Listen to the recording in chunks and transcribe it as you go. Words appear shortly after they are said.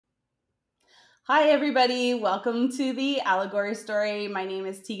Hi, everybody. Welcome to the Allegory Story. My name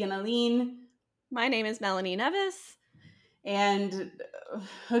is Tegan Aline. My name is Melanie Nevis. And,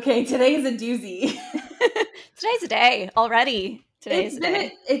 okay, today's a doozy. Today's a day already. Today's a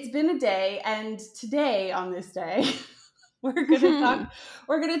day. It's been a day, and today, on this day, we're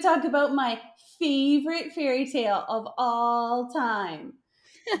gonna talk about my favorite fairy tale of all time.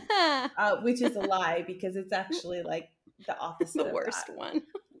 Which is a lie, because it's actually like the opposite The of that. worst one.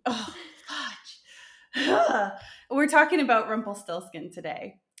 Oh, fudge. We're talking about Rumpelstiltskin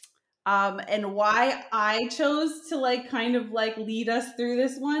today. And why I chose to kind of lead us through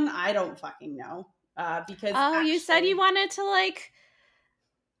this one, I don't fucking know. Because Oh, you said you wanted to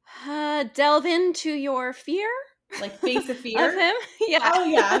delve into your fear face of of fear. him. Yeah. Oh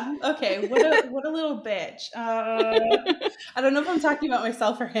yeah. Okay. What a little bitch. I don't know if I'm talking about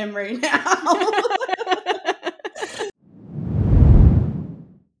myself or him right now.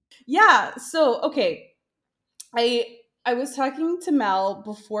 Yeah. So okay. I was talking to Mel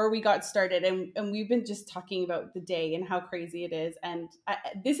before we got started, and we've been just talking about the day and how crazy it is. And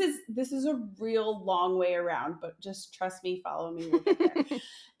this is a real long way around, but just trust me, follow me, we'll get there.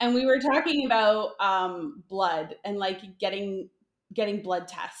 And we were talking about blood and getting blood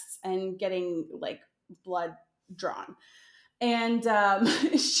tests and getting blood drawn. And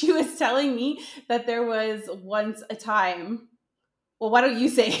she was telling me that there was once a time. Well, why don't you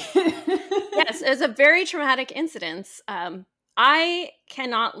say it? Yes, it was a very traumatic incident. I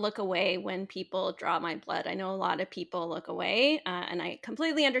cannot look away when people draw my blood. I know a lot of people look away, and I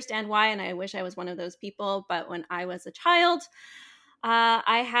completely understand why, and I wish I was one of those people. But when I was a child,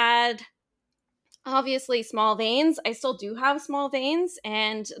 I had obviously small veins. I still do have small veins,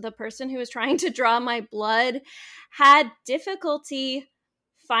 and the person who was trying to draw my blood had difficulty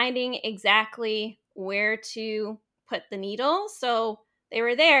finding exactly where to put the needle. So they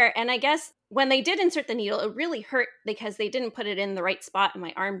were there, and I guess when they did insert the needle, it really hurt because they didn't put it in the right spot, and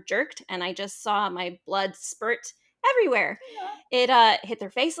my arm jerked, and I just saw my blood spurt everywhere. It hit their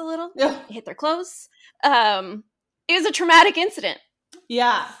face a little, Yeah. it hit their clothes. It was a traumatic incident.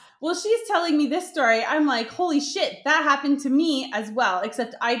 Yeah. Well, she's telling me this story. I'm like, holy shit, that happened to me as well,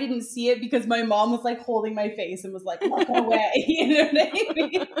 except I didn't see it because my mom was holding my face and was like, look away. You know what I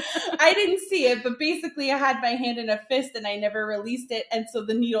mean? I didn't see it, but basically I had my hand in a fist and I never released it. And so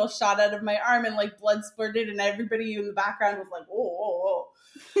the needle shot out of my arm and blood spurted, and everybody in the background was like, oh.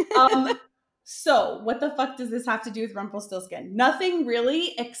 So what the fuck does this have to do with Rumpelstiltskin? Nothing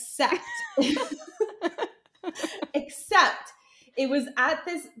really, except it was at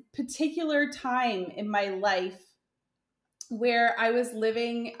this particular time in my life where I was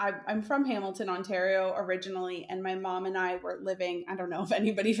living. I'm from Hamilton, Ontario originally, and my mom and I were living, I don't know if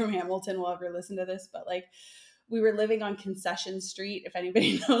anybody from Hamilton will ever listen to this, but we were living on Concession Street, if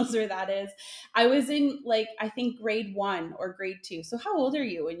anybody knows where that is. I was in I think grade 1 or grade 2. So how old are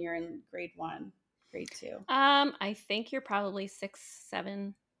you when you're in grade 1, grade 2? I think you're probably 6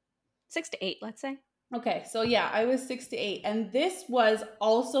 to 8, let's say. Okay, so yeah, I was 6 to 8. And this was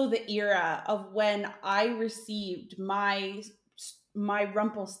also the era of when I received my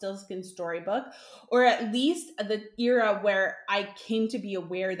Rumpelstiltskin storybook, or at least the era where I came to be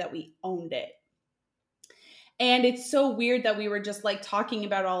aware that we owned it. And it's so weird that we were just talking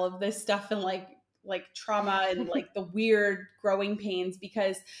about all of this stuff and trauma and the weird growing pains,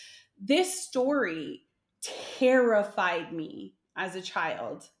 because this story terrified me as a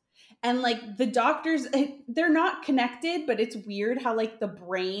child. And the doctors, they're not connected, but it's weird how the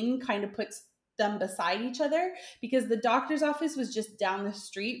brain kind of puts them beside each other, because the doctor's office was just down the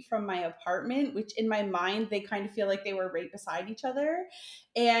street from my apartment, which in my mind they kind of feel like they were right beside each other.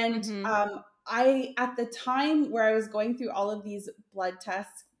 And I, at the time where I was going through all of these blood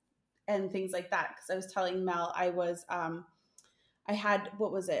tests and things like that, because I was telling Mel I was I had,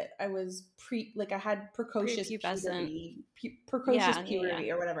 what was it? I was I had precocious puberty,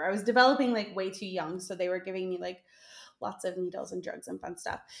 puberty or whatever. I was developing way too young. So they were giving me lots of needles and drugs and fun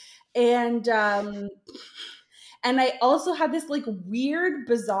stuff. And I also had this weird,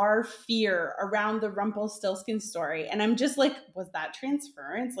 bizarre fear around the Rumpelstiltskin story. And I'm just was that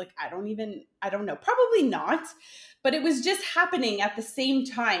transference? I don't know. Probably not. But it was just happening at the same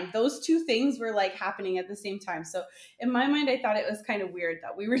time. Those two things were happening at the same time. So in my mind, I thought it was kind of weird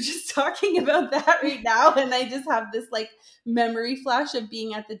that we were just talking about that right now. And I just have this memory flash of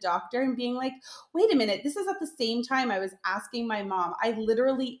being at the doctor and being wait a minute, this is at the same time I was asking my mom. I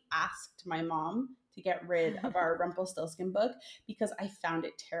literally asked my mom to get rid of our Rumpelstiltskin book because I found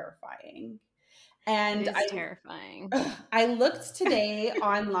it terrifying. And it is terrifying. I looked today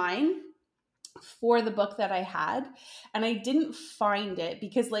online, for the book that I had, and I didn't find it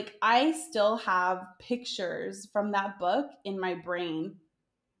because like I still have pictures from that book in my brain.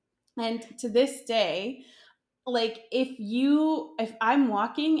 And to this day, like if I'm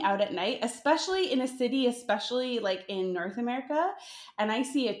walking out at night, especially in a city, especially like in North America, and I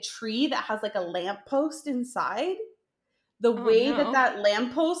see a tree that has like a lamppost inside, the Oh way that no. that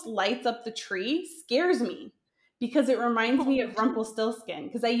lamppost lights up the tree scares me because it reminds me of Rumpelstiltskin.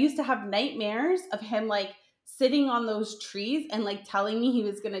 Because I used to have nightmares of him like sitting on those trees and like telling me he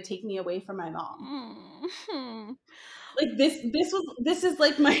was going to take me away from my mom. Mm. Like this is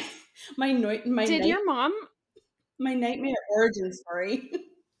like my my Did night your mom my nightmare origin story.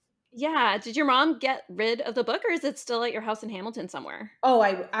 Yeah, did your mom get rid of the book, or is it still at your house in Hamilton somewhere? Oh,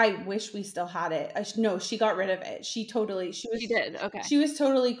 I wish we still had it. No, she got rid of it. She did, okay. She was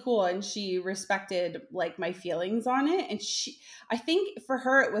totally cool, and she respected like my feelings on it. And I think for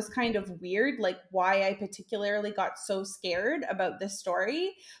her it was kind of weird, like why I particularly got so scared about this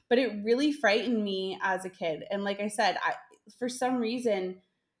story, but it really frightened me as a kid. And like I said, for some reason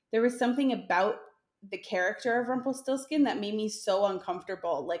there was something about the character of Rumpelstiltskin that made me so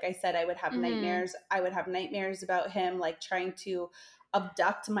uncomfortable. Like I said, I would have Mhm. nightmares. I would have nightmares about him like trying to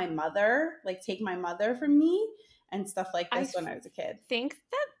abduct my mother, like take my mother from me and stuff like I this when I was a kid. think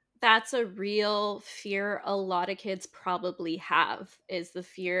that that's a real fear a lot of kids probably have, is the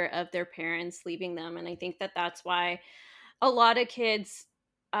fear of their parents leaving them, and I think that that's why a lot of kids,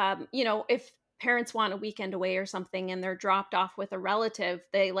 if parents want a weekend away or something and they're dropped off with a relative,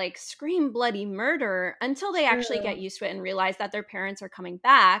 they like scream bloody murder until they actually get True. used to it and realize that their parents are coming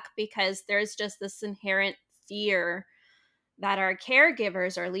back, because there's just this inherent fear that our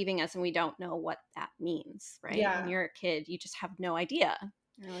caregivers are leaving us and we don't know what that means, right? When Yeah. you're a kid, you just have no idea.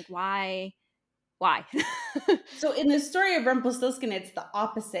 You're like, why? Why? So in the story of Rumpelstiltskin, it's the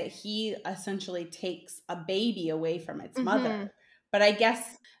opposite. He essentially takes a baby away from its mother. Hmm. But I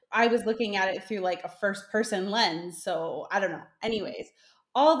guess I was looking at it through like a first person lens. So I don't know. Anyways,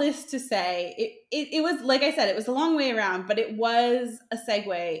 all this to say, it was, like I said, it was a long way around, but it was a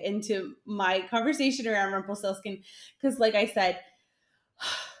segue into my conversation around Rumpelstiltskin. Because, like I said,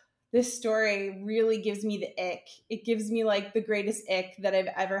 this story really gives me the ick. It gives me like the greatest ick that I've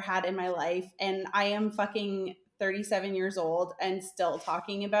ever had in my life. And I am fucking 37 years old and still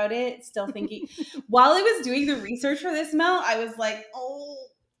talking about it, still thinking. While I was doing the research for this, Mel, I was like, oh,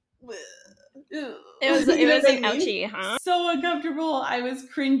 bleh, ew. it was You it know was what an I mean? ouchie, huh? So uncomfortable. I was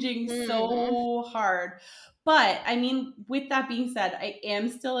cringing Mm. so hard. But I mean, with that being said, I am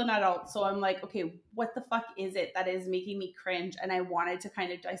still an adult. So I'm like, okay, what the fuck is it that is making me cringe? And I wanted to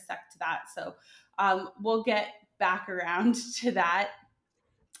kind of dissect that. So we'll get back around to that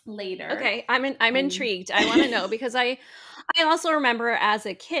later. Okay, I'm Um, intrigued. I want to know, because I also remember as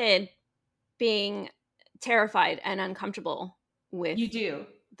a kid being terrified and uncomfortable with you do.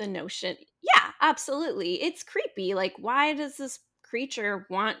 the notion. Yeah, absolutely. It's creepy. Like, why does this creature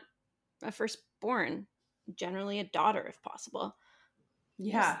want a firstborn? Generally a daughter if possible.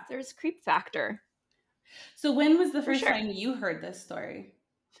 There's Yeah. there's creep factor So when was the for first sure. time you heard this story?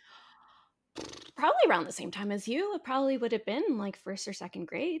 Probably around the same time as you. It probably would have been like first or second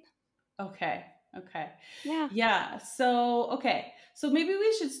grade. Okay. Okay. Yeah. Yeah. So, okay. So maybe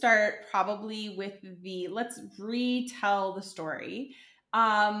we should start probably with let's retell the story.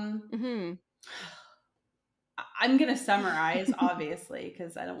 Um, Mhm. I'm going to summarize, obviously,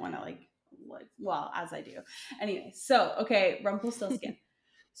 because I don't want to well, as I do. Anyway, so, okay, Rumpelstiltskin.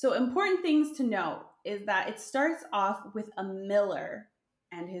 So, important things to note is that it starts off with a miller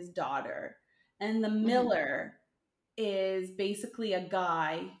and his daughter. And the Mhm. miller is basically a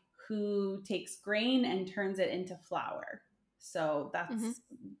guy who takes grain and turns it into flour. So Mhm.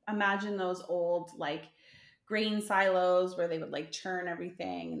 imagine those old like grain silos where they would like churn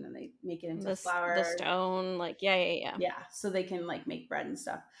everything and then they make it into The flour. stone, like, yeah. Yeah, so they can like make bread and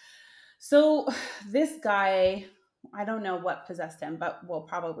stuff. So this guy, I don't know what possessed him, but we'll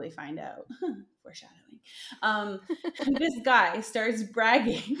probably find out. Foreshadowing. Um, this guy starts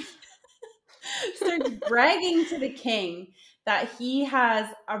bragging to the king that he has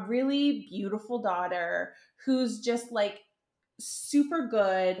a really beautiful daughter who's just like super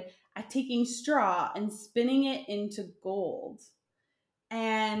good at taking straw and spinning it into gold.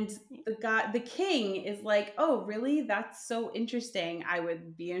 And the king is like, "Oh, really? That's so interesting. I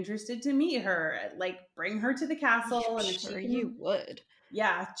would be interested to meet her. Like, bring her to the castle, I'm and if she sure you can, would.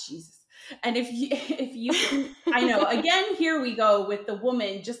 yeah, Jesus. And if you if you can, I know. Again, here we go with the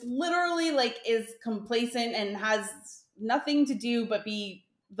woman just literally like is complacent and has nothing to do but be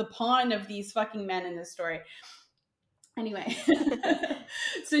the pawn of these fucking men in this story. Anyway,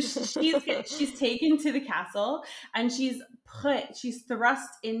 so she's taken to the castle, and she's thrust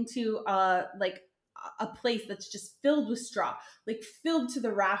into like a place that's just filled with straw, like filled to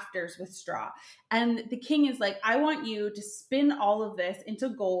the rafters with straw. And the king is like, I want you to spin all of this into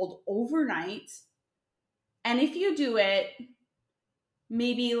gold overnight. And if you do it,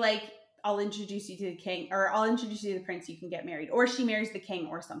 maybe like I'll introduce you to the king, or I'll introduce you to the prince, you can get married. Or she marries the king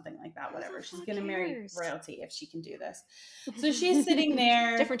or something like that, Who the whatever. She's fuck going to marry cares? royalty if she can do this. So she's sitting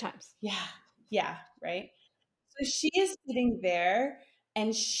there. Different times. Yeah. Yeah. Right. So she is sitting there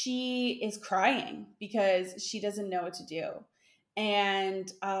and she is crying because she doesn't know what to do.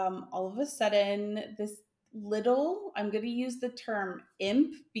 And all of a sudden, this little, I'm going to use the term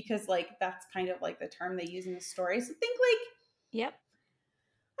imp because, like, that's kind of like the term they use in the story. So think like, Yep.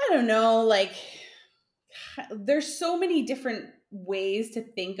 I don't know, like, there's so many different ways to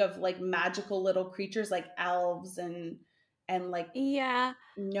think of like magical little creatures like elves and like Yeah.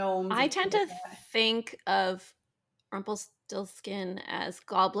 gnomes I and tend things like to that. think of Rumpelstiltskin as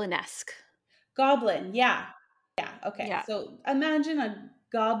goblin-esque. Goblin, yeah. Yeah, okay. Yeah. So imagine a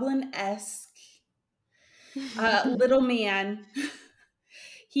goblin-esque little man.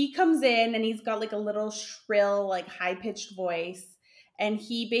 He comes in and he's got like a little shrill, like high-pitched voice, and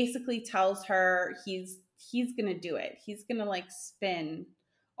he basically tells her he's gonna do it. He's gonna like spin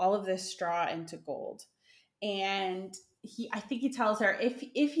all of this straw into gold. And I think he tells her if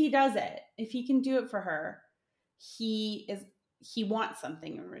he does it, if he can do it for her, he wants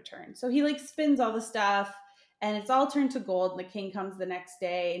something in return. So he like spins all the stuff and it's all turned to gold. And the king comes the next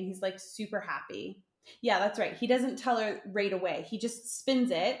day and he's like super happy. Yeah, that's right. He doesn't tell her right away. He just spins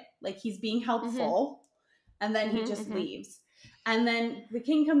it like he's being Mm-hmm. helpful, and then he Mm-hmm. just Mm-hmm. leaves. And then the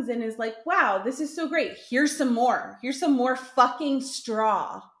king comes in and is like, wow, this is so great. Here's some more. Here's some more fucking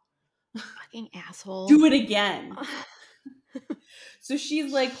straw. Fucking asshole. Do it again. So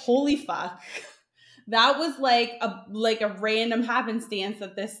she's like, holy fuck. That was like a random happenstance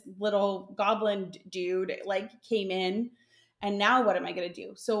that this little goblin dude like came in, and now what am I gonna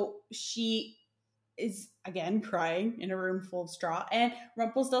do? So she is again crying in a room full of straw, and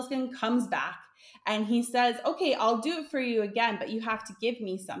Rumpelstiltskin comes back and he says, okay, I'll do it for you again, but you have to give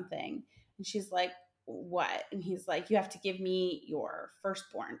me something. And she's like, what? And he's like, you have to give me your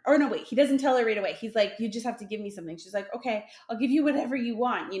firstborn. Or no, wait, he doesn't tell her right away. He's like, you just have to give me something. She's like, okay, I'll give you whatever you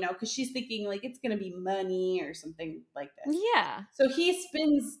want, because she's thinking like it's gonna be money or something like this. Yeah. So he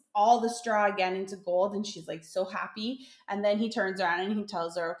spins all the straw again into gold, and she's like so happy. And then he turns around and he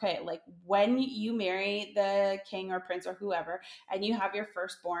tells her, okay, like when you marry the king or prince or whoever, and you have your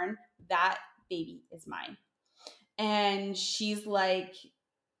firstborn, that baby is mine. And she's like,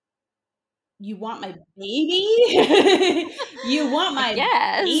 you want my baby? You want I my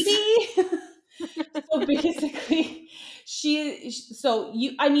guess. baby? So basically,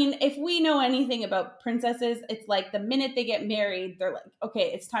 I mean, if we know anything about princesses, it's like the minute they get married, they're like,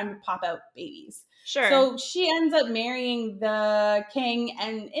 okay, it's time to pop out babies. Sure. So she ends up marrying the king,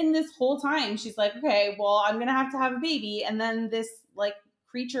 and in this whole time, she's like, okay, well, I'm gonna have a baby, and then this like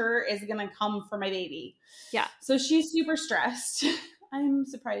creature is gonna come for my baby. Yeah. So she's super stressed. I'm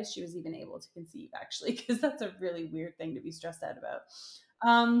surprised she was even able to conceive, actually, because that's a really weird thing to be stressed out about.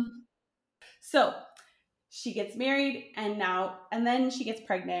 So she gets married, and then she gets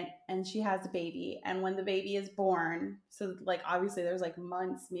pregnant and she has a baby. And when the baby is born, so like obviously there's like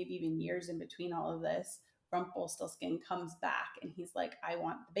months, maybe even years in between all of this, Rumpelstiltskin comes back and he's like, I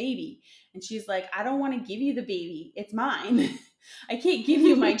want the baby. And she's like, I don't want to give you the baby. It's mine. I can't give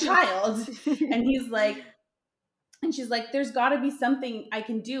you my child. And he's like, and she's like, there's got to be something I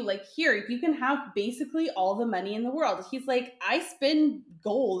can do. Like, here, you can have basically all the money in the world. He's like, I spin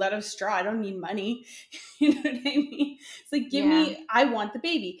gold out of straw. I don't need money. You know what I mean? It's like, Yeah. I want the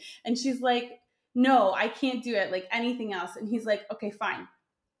baby. And she's like, no, I can't do it. Like, anything else. And he's like, okay, fine.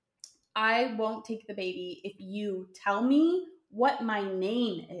 I won't take the baby if you tell me what my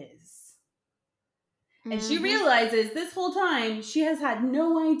name is. And she realizes this whole time she has had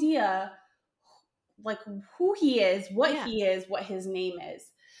no idea like who he is, what he is, what his name is.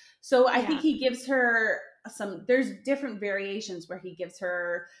 So I think he gives her there's different variations where he gives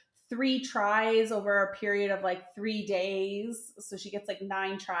her 3 tries over a period of like 3 days. So she gets like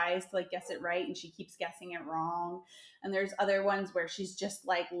 9 tries to like guess it right, and she keeps guessing it wrong. And there's other ones where she's just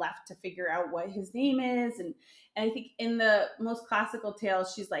like left to figure out what his name is. And I think in the most classical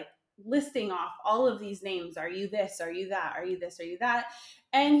tales, she's like listing off all of these names. Are you this? Are you that? Are you this? Are you that?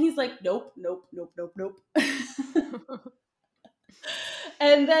 And he's like, nope, nope, nope, nope, nope.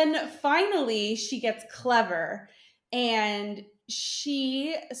 And then finally she gets clever and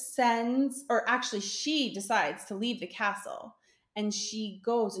she sends, or actually, she decides to leave the castle, and she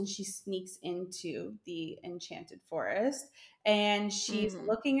goes and she sneaks into the enchanted forest, and she's Mm.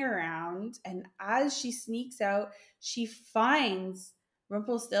 looking around. And as she sneaks out, she finds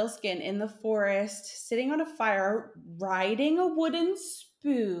Rumpelstiltskin in the forest, sitting on a fire, riding a wooden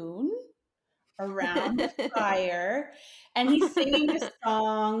spoon around the fire, and he's singing a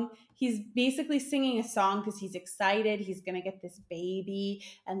song. He's basically singing a song because he's excited. He's going to get this baby.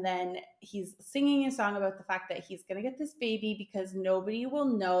 And then he's singing a song about the fact that he's going to get this baby because nobody will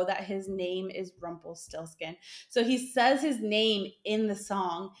know that his name is Rumpelstiltskin. So he says his name in the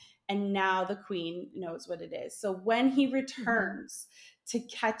song, and now the queen knows what it is. So when he Mhm. returns to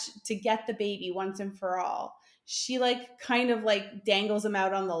get the baby once and for all, she like kind of like dangles him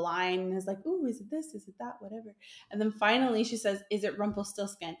out on the line and is like, "Ooh, is it this? Is it that? Whatever." And then finally she says, "Is it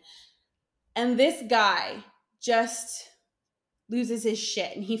Rumpelstiltskin?" And this guy just loses his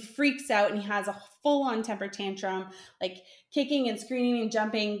shit and he freaks out and he has a full on temper tantrum, like kicking and screaming and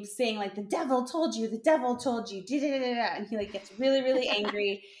jumping, saying like, "The devil told you, the devil told you," and he like gets really, really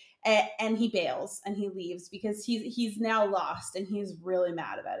angry. And he bails and he leaves because he's now lost and he's really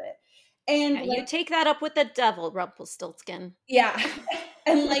mad about it. And Yeah, you like, take that up with the devil, Rumpelstiltskin. yeah.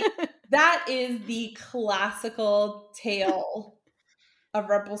 And like that is the classical tale of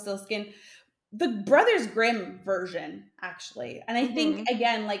Rumpelstiltskin. The Brothers Grimm version, actually. And I think Mhm.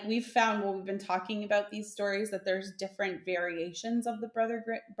 again, like we've found while we've been talking about these stories that there's different variations of the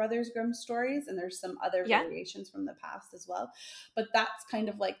Brothers Grimm stories, and there's some other Yeah. variations from the past as well. But that's kind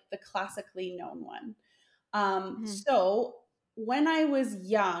of like the classically known one. Mhm. So when I was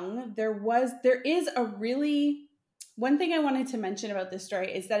young, there is a really, one thing I wanted to mention about this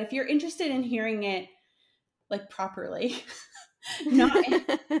story is that if you're interested in hearing it like properly, not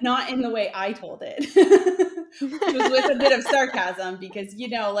not in the way I told it, which was with a bit of sarcasm because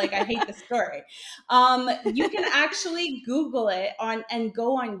like I hate the story. You can actually Google it on and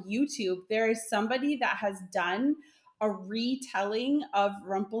go on YouTube. There is somebody that has done a retelling of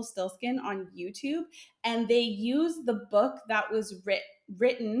Rumpelstiltskin on YouTube, and they use the book that was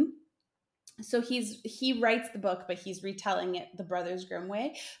written. So he writes the book, but he's retelling it the Brothers Grimm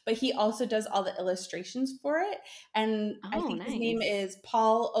way. But he also does all the illustrations for it, and I Oh, think his name nice. is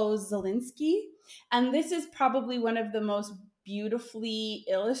Paul O. Zielinski. And this is probably one of the most beautifully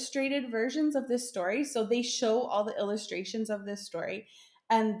illustrated versions of this story. So they show all the illustrations of this story,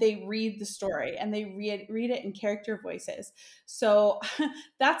 and they read the story, and they read it in character voices. So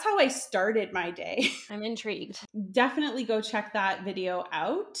that's how I started my day. I'm intrigued. Definitely go check that video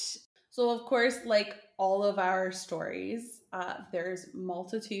out. So, of course, like all of our stories, there's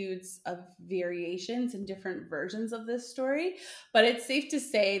multitudes of variations and different versions of this story. But it's safe to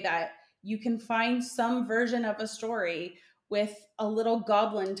say that you can find some version of a story with a little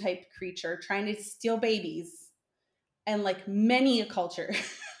goblin type creature trying to steal babies, and like many a culture,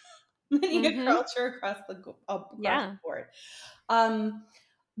 many a Mhm. culture across the Yeah. board. Um,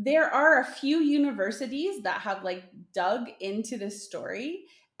 there are a few universities that have like dug into this story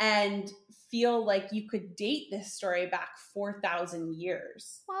and feel like you could date this story back 4,000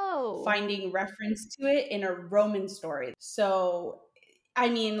 years, Whoa. finding reference to it in a Roman story. So, I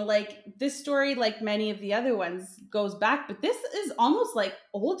mean, like this story, like many of the other ones, goes back, but this is almost like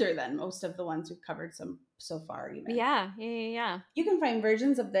older than most of the ones we've covered so far, even. Yeah. Yeah. Yeah. Yeah. You can find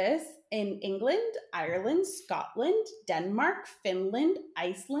versions of this in England, Ireland, Scotland, Denmark, Finland,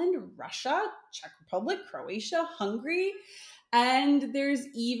 Iceland, Russia, Czech Republic, Croatia, Hungary, and there's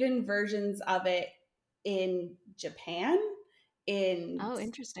even versions of it in Japan, in Oh,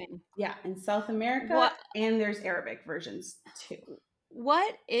 interesting. yeah, in South America, What and there's Arabic versions too.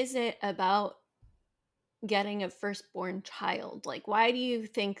 what is it about getting a firstborn child? Like, why do you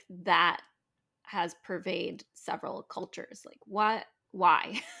think that has pervaded several cultures? Like, what?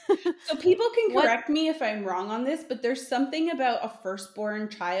 Why? So people can What? correct me if I'm wrong on this, but there's something about a firstborn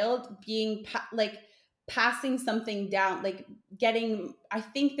child being like passing something down, like getting. I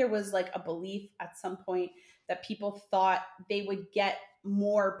think there was like a belief at some point that people thought they would get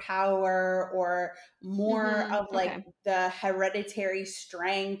more power or more Mm-hmm. of like Okay. the hereditary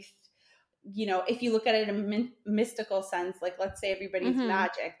strength. If you look at it in a mystical sense, like let's say everybody's Mm-hmm.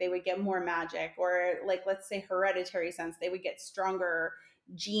 magic, they would get more magic, or like let's say hereditary sense, they would get stronger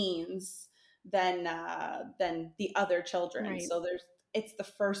genes than the other children. Right. So it's the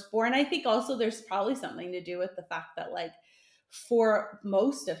firstborn. I think also there's probably something to do with the fact that like for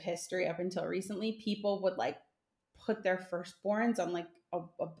most of history up until recently, people would like put their firstborns on like a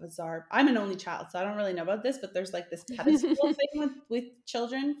bizarre. I'm an only child, so I don't really know about this, but there's like this pedestal thing with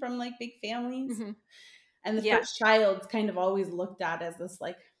children from like big families. Hmm. And the Yeah. first child's kind of always looked at as this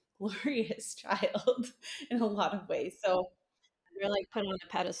like glorious child in a lot of ways. So They're like put on a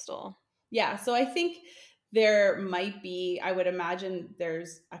pedestal. yeah, so I think there might be, I would imagine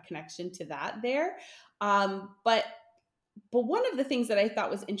there's a connection to that there. But one of the things that I thought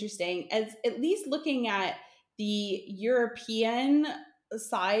was interesting is at least looking at the European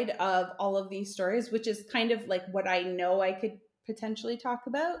side of all of these stories, which is kind of like what I know I could potentially talk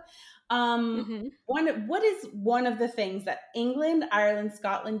about. Mm-hmm. What is one of the things that England, Ireland,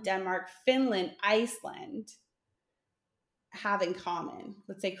 Scotland, Denmark, Finland, Iceland have in common?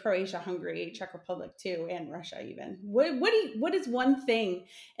 Let's say Croatia, Hungary, Czech Republic too, and Russia even. What is one thing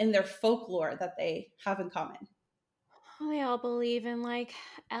in their folklore that they have in common? Well, they all believe in like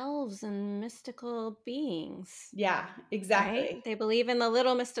elves and mystical beings, Yeah, right? exactly. They believe in the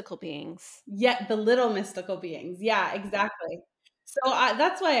little mystical beings. Yeah, the little mystical beings. Yeah, exactly. So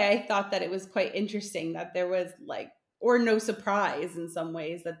that's why I thought that it was quite interesting that there was like, or no surprise in some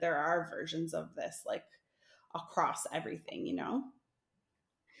ways that there are versions of this like across everything, you know?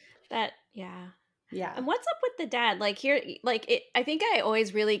 That, yeah. Yeah. And what's up with the dad? Like here, like it, I think I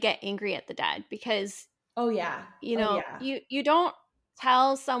always really get angry at the dad because, Oh yeah. you Oh know, yeah. you don't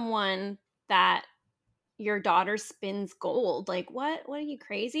tell someone that your daughter spins gold. Like, what are you,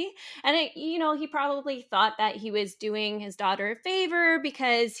 crazy? And he probably thought that he was doing his daughter a favor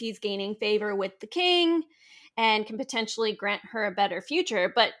because he's gaining favor with the king and can potentially grant her a better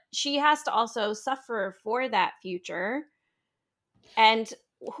future, but she has to also suffer for that future. And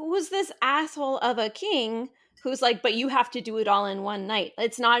who's this asshole of a king who's like, but you have to do it all in one night?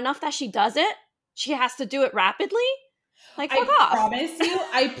 It's not enough that she does it, she has to do it rapidly. Like, fuck off.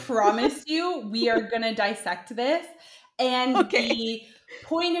 I promise you, we are going to dissect this. And Okay. the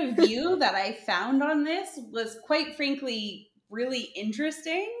point of view that I found on this was quite frankly really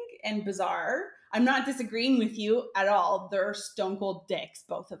interesting and bizarre. I'm not disagreeing with you at all. They're stone cold dicks,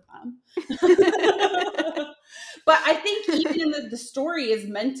 both of them. But I think even in the story is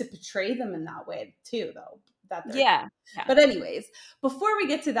meant to portray them in that way too, though. That they're Yeah. Yeah. But anyways, before we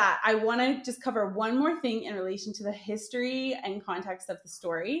get to that, I want to just cover one more thing in relation to the history and context of the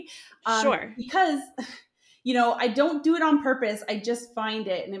story, Sure. because I don't do it on purpose. I just find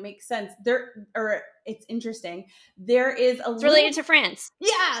it and it makes sense. Or it's interesting. There is a It's little related to France.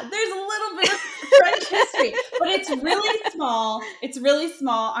 Yeah, there's a little bit of French history, but it's really small. It's really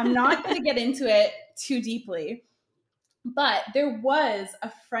small. I'm not going to get into it too deeply. But there was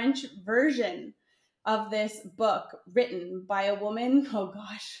a French version of this book written by a woman. Oh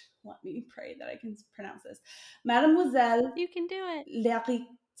gosh, let me pray that I can pronounce this. Mademoiselle You can do it.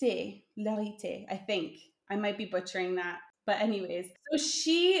 Larité, I think. I might be butchering that. But anyways, so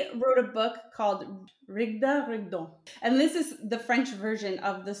she wrote a book called Rigda Rigdon. And this is the French version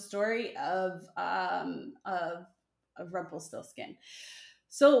of the story of Rumpelstiltskin.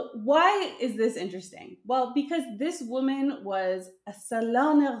 So why is this interesting? Well, because this woman was a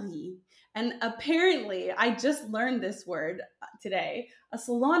salonnerie. And apparently, I just learned this word today. A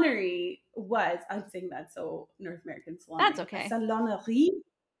salonnerie was, I'm saying that so North American That's salonnerie. A okay. salonnerie.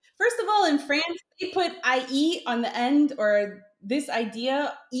 First of all, in France, they put IE on the end, or this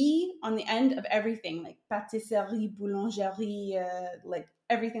idea, E on the end of everything, like patisserie, boulangerie, like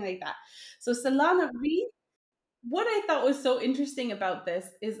everything like that. So salonnerie, what I thought was so interesting about this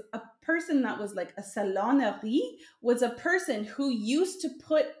is a person that was like a salonnerie was a person who used to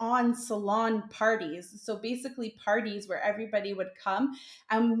put on salon parties. So basically parties where everybody would come.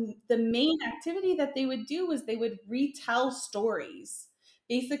 And the main activity that they would do was they would retell stories.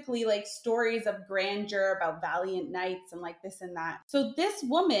 Basically, like stories of grandeur about valiant knights and like this and that. So, this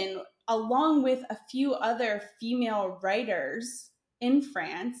woman, along with a few other female writers in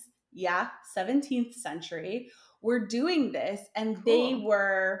France, yeah, 17th century, were doing this, and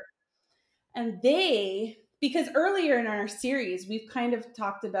Cool. because earlier in our series we've kind of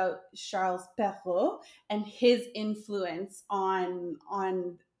talked about Charles Perrault and his influence on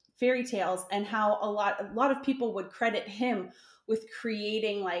fairy tales, and how a lot of people would credit him with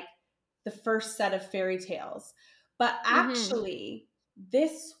creating like the first set of fairy tales. But Mm-hmm. actually,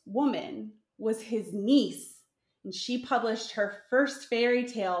 this woman was his niece, and she published her first fairy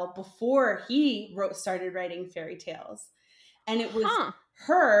tale before he started writing fairy tales. And it was Huh.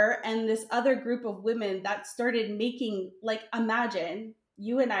 her and this other group of women that started making, like, imagine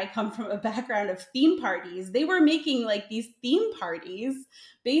you and I come from a background of theme parties. They were making like these theme parties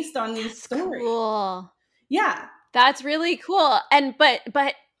based on these That's stories. cool. Yeah. That's really cool. And but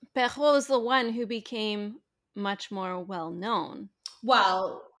Perrault is the one who became much more well known.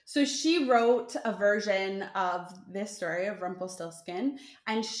 Well, So she wrote a version of this story of Rumpelstiltskin,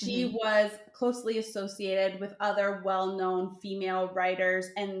 and she Hmm. was closely associated with other well-known female writers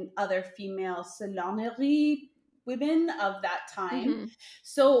and other female salonnerie women of that time. Hmm.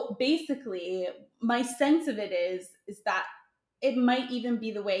 So basically, my sense of it is that it might even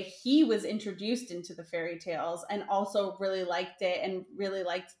be the way he was introduced into the fairy tales and also really liked it and really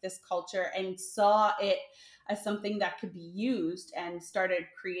liked this culture and saw it as something that could be used and started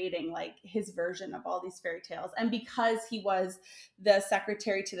creating like his version of all these fairy tales. And because he was the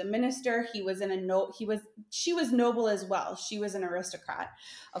secretary to the minister, he was in a no he was she was noble as well. She was an aristocrat,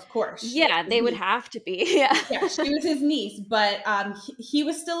 of course. She was Yeah, his they would niece. have to be. Yeah. Yeah, she was his niece, but he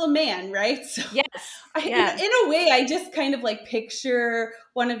was still a man, right? So Yes. in Yes. a way, I just kind of like picture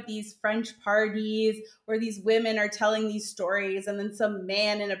one of these French parties where these women are telling these stories, and then some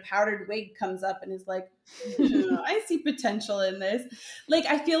man in a powdered wig comes up and is like, I see potential in this. Like,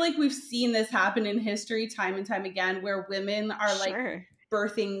 I feel like we've seen this happen in history time and time again where women are like Sure.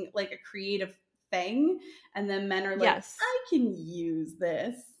 birthing like a creative thing, and then men are like, Yes. I can use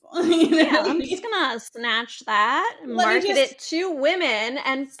this. You know Yeah, what I I'm just mean? gonna snatch that, Let me market just it to women,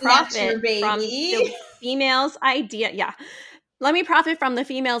 and snatch profit your from baby. the female's idea. Yeah. Let me profit from the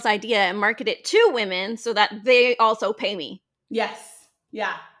female's idea and market it to women so that they also pay me. Yes.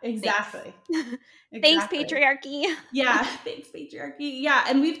 Yeah, Thanks. exactly. Thanks, Exactly. patriarchy. Yeah, thanks, patriarchy. Yeah,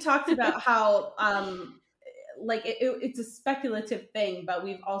 and we've talked about how like it's a speculative thing, but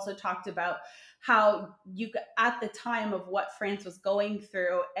we've also talked about how at the time of what France was going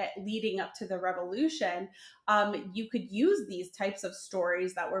through leading up to the revolution, you could use these types of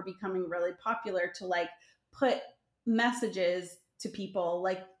stories that were becoming really popular to like put messages to people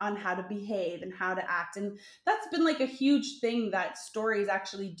like on how to behave and how to act, and that's been like a huge thing that stories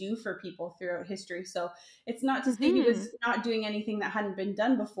actually do for people throughout history. So it's not to say he Hmm. was not doing anything that hadn't been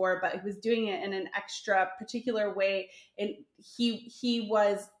done before, but he was doing it in an extra particular way. And he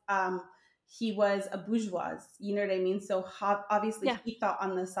was a bourgeois, you know what I mean? So obviously Yeah. he thought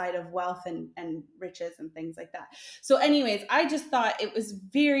on the side of wealth and riches and things like that. So anyways, I just thought it was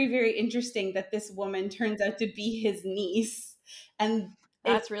very, very interesting that this woman turns out to be his niece and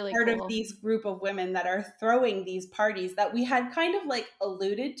is That's really part of cool. these group of women that are throwing these parties that we had kind of like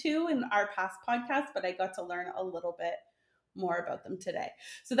alluded to in our past podcast, but I got to learn a little bit more about them today.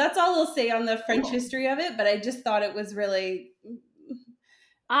 So that's all I'll say on the French Cool. history of it, but I just thought it was really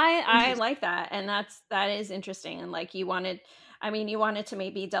I interesting. like that, and that is interesting. And like you wanted to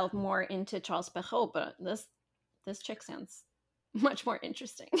maybe delve more into Charles Perrault, but this chick sounds much more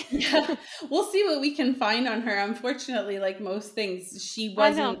interesting. Yeah, we'll see what we can find on her. Unfortunately, like most things, she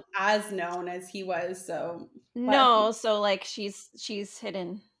I know. wasn't as known as he was. So, but No, so like she's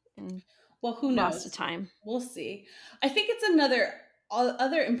hidden and well, who lost to knows? time. We'll see. I think it's another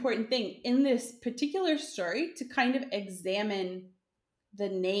other important thing in this particular story to kind of examine the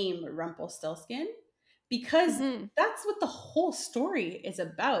name Rumpelstiltskin, because Hmm. that's what the whole story is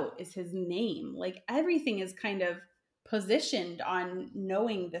about, is his name. Like everything is kind of positioned on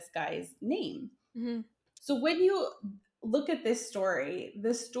knowing this guy's name. Hmm. So when you look at this story,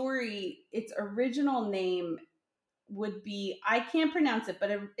 its original name would be, I can't pronounce it, but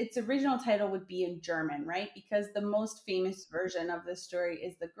its original title would be in German, right? Because the most famous version of this story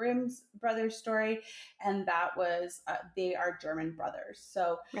is the Grimm's brothers story, and that was they are German brothers.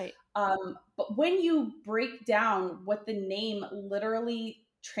 So, Right. but when you break down what the name literally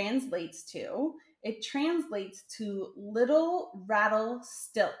translates to, it translates to little rattle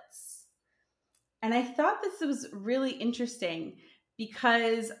stilts. And I thought this was really interesting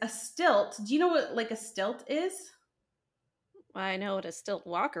because a stilt, do you know what like a stilt is? I know what a stilt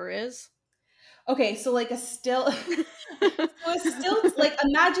walker is. Okay, so like a stilt, so a stilt, like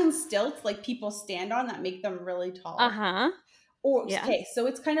imagine stilts like people stand on that make them really tall. Uh-huh. Or Yeah. okay, so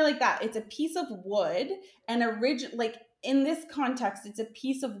it's kind of like that. It's a piece of wood, and like in this context, it's a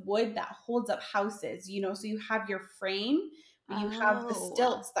piece of wood that holds up houses. You know, so you have your frame, but you have the Oh,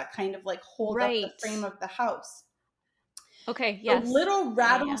 stilts that kind of like hold up the right. frame of the house. Okay, The yes. little Yeah,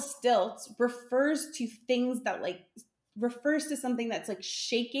 rattle yeah. stilts refers to things that like refers to something that's like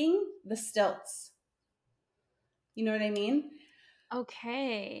shaking the stilts. You know what I mean?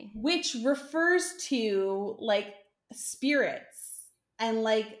 Okay. Which refers to like spirits and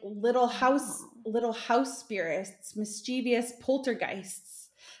like Oh. little house spirits, mischievous poltergeists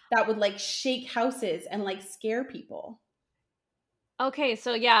that would like shake houses and like scare people. Okay,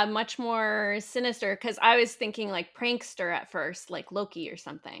 so yeah, much more sinister because I was thinking like prankster at first, like Loki or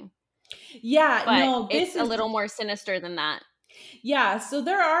something. Yeah, But no, it's a little more sinister than that. yeah, so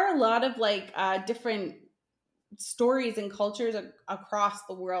there are a lot of like different stories and cultures across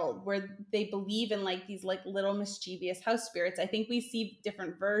the world where they believe in like these like little mischievous house spirits. I think we see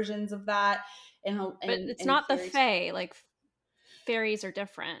different versions of that But it's in not the fairy. fae. Like fairies are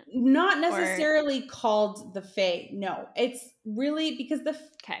different. Not Or necessarily called the fae. No, it's really because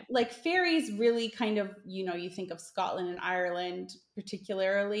okay. like fairies really kind of, you know, you think of Scotland and Ireland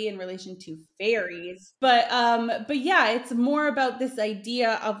particularly in relation to fairies, but yeah, it's more about this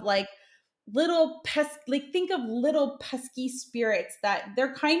idea of like like think of little pesky spirits that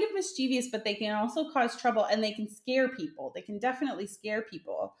they're kind of mischievous, but they can also cause trouble and they can scare people. They can definitely scare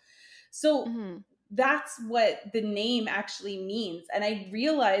people. So Mhm. that's what the name actually means. And I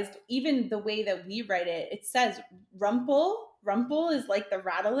realized even the way that we write it, it says Rumpel is like the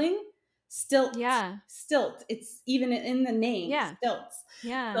rattling, stilt, Yeah. stilt. It's even in the name, Yeah. stilts.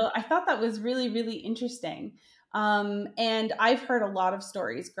 Yeah. So I thought that was really, really interesting. And I've heard a lot of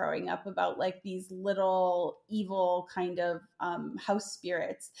stories growing up about like these little evil kind of house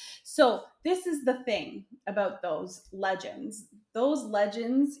spirits. So this is the thing about those legends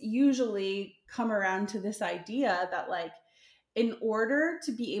usually come around to this idea that like in order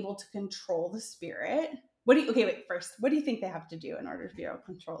to be able to control the spirit, okay, wait, first, what do you think they have to do in order to be able to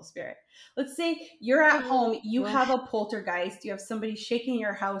control the spirit? Let's say you're at home, you Ooh. have a poltergeist, you have somebody shaking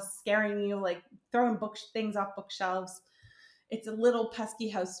your house, scaring you, like throwing things off bookshelves. It's a little pesky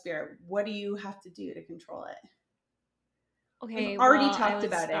house spirit. What do you have to do to control it? We've Okay, already well, I talked would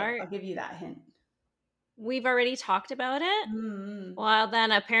about it. start. I'll give you that hint. We've already talked about it. Mm. Well,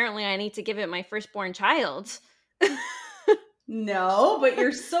 then apparently I need to give it my firstborn child. No, but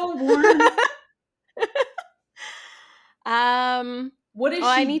you're so warm. um What does oh,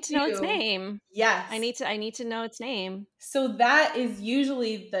 I she need to know its do? name. Yes. I need to know its name. So that is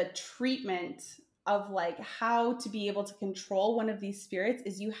usually the treatment of like how to be able to control one of these spirits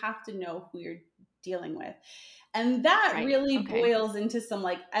is you have to know who you're dealing with. And that Right. really Okay. boils into some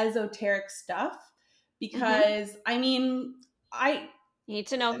like esoteric stuff Mhm. because I mean, I You need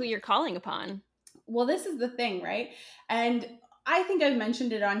to know who you're calling upon. well, this is the thing, right? And I think I've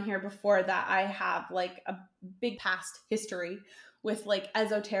mentioned it on here before that I have like a big past history with like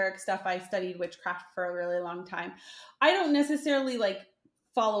esoteric stuff. I studied witchcraft for a really long time. I don't necessarily like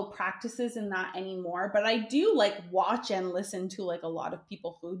follow practices in that anymore, but I do like watch and listen to like a lot of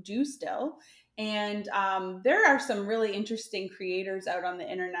people who do still. And there are some really interesting creators out on the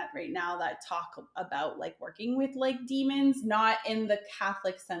internet right now that talk about like working with like demons, not in the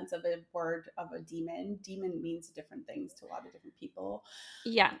Catholic sense of a word of a demon. Demon means different things to a lot of different people,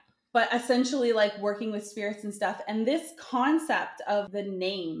 Yeah. but essentially like working with spirits and stuff. And this concept of the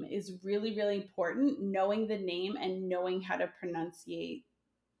name is really, really important. Knowing the name and knowing how to pronunciate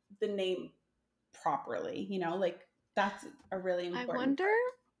the name properly, you know, like that's a really I important wonder.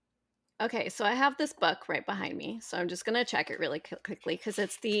 part. Okay, so I have this book right behind me. So I'm just going to check it really quickly cuz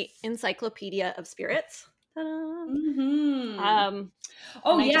it's the Encyclopedia of Spirits. Ta-da! Mm-hmm. Um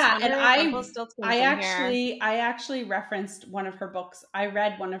Oh and I just yeah, and wonder if Rumpelstiltskin's in here. I actually referenced one of her books. I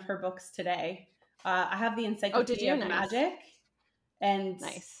read one of her books today. I have the Oh, did Encyclopedia you? of Nice. Magic, and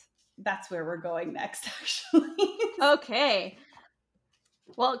Nice. that's where we're going next. Actually, Okay.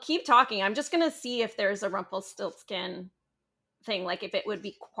 Well, keep talking. I'm just going to see if there's a Rumpelstiltskin thing, like if it would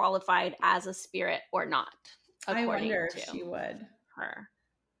be qualified as a spirit or not, I according wonder if to she would. her.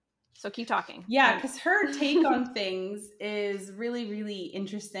 So keep talking. Yeah, I'm because her take on things is really, really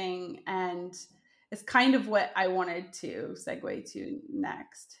interesting, and it's kind of what I wanted to segue to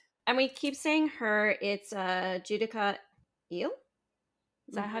next. and we keep saying her. It's Judica Eel.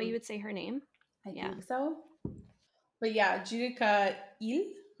 Is that how you Hmm. would say her name? I Yeah. think so. But yeah, Judica Il,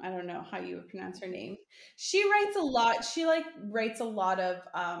 I don't know how you would pronounce her name. She writes a lot. She like writes a lot of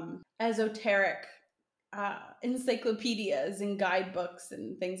esoteric encyclopedias and guidebooks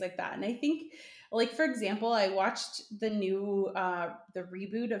and things like that. And I think, like for example, I watched the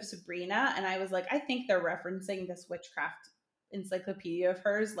reboot of Sabrina, and I was like, I think they're referencing this witchcraft encyclopedia of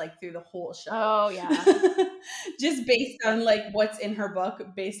hers like through the whole show. Oh yeah. Just based on like what's in her book,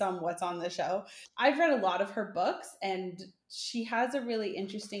 based on what's on the show. I've read a lot of her books, and she has a really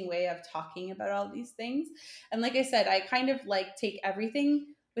interesting way of talking about all these things. And like I said, I kind of like take everything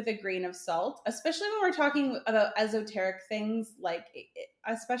with a grain of salt, especially when we're talking about esoteric things, like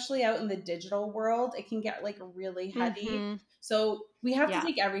especially out in the digital world, it can get like really heavy. Mm-hmm. So we have to Yeah.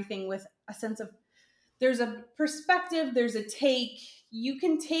 take everything with a sense of there's a perspective, there's a take. You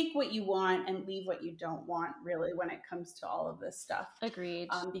can take what you want and leave what you don't want, really, when it comes to all of this stuff. Agreed.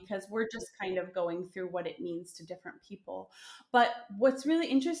 Because we're just kind of going through what it means to different people. But what's really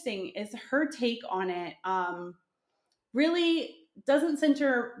interesting is her take on it really doesn't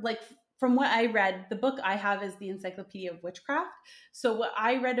center like from what I read, the book I have is the Encyclopedia of Witchcraft. So what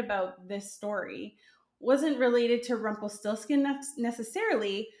I read about this story wasn't related to Rumpelstiltskin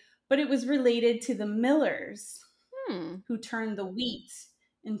necessarily, but it was related to the millers Hmm. who turned the wheat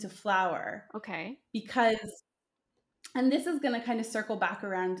into flour. Okay. Because, and this is going to kind of circle back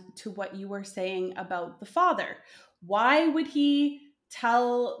around to what you were saying about the father. Why would he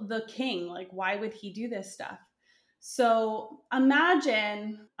tell the king? Like, why would he do this stuff? So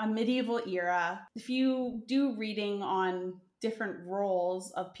imagine a medieval era. If you do reading on different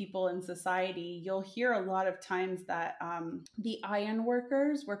roles of people in society, you'll hear a lot of times that the iron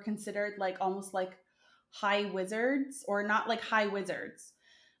workers were considered like almost like high wizards, or not like high wizards.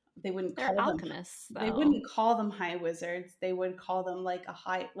 They wouldn't They're call them, alchemists, they though. wouldn't call them high wizards. They would call them like a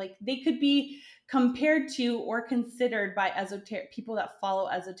high, like they could be compared to or considered by esoteric people that follow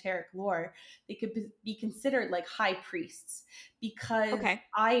esoteric lore. They could be considered like high priests, because Okay.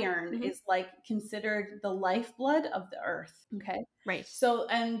 iron Hmm. is like considered the lifeblood of the earth. Okay. Right. So,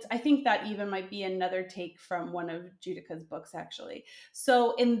 and I think that even might be another take from one of Judica's books, actually.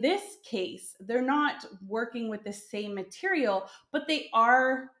 So, in this case, they're not working with the same material, but they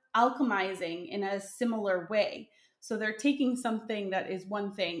are alchemizing in a similar way. So they're taking something that is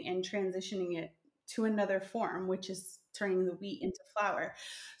one thing and transitioning it to another form, which is turning the wheat into flour.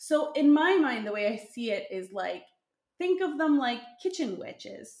 So in my mind, the way I see it is like, think of them like kitchen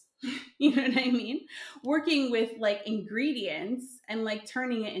witches. You know what I mean? Working with like ingredients and like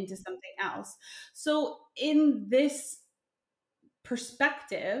turning it into something else. So in this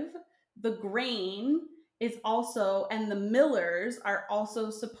perspective, the grain is also, and the millers are also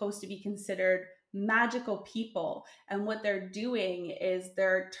supposed to be considered magical people. And what they're doing is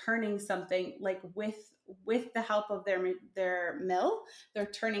they're turning something like with the help of their mill, they're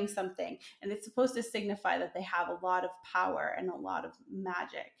turning something, and it's supposed to signify that they have a lot of power and a lot of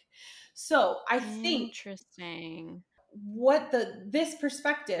magic. So I think Interesting. what this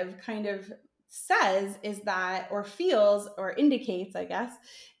perspective kind of says is that, or feels or indicates, I guess,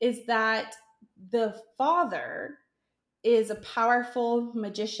 is that the father is a powerful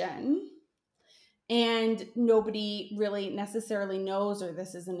magician, and nobody really necessarily knows, or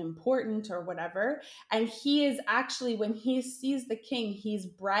this isn't important or whatever. And he is actually, when he sees the king, he's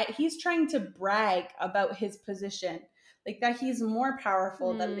trying to brag about his position, like that he's more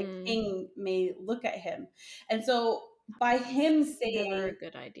powerful than the Hmm. king may look at him. And so by That's him never a saying,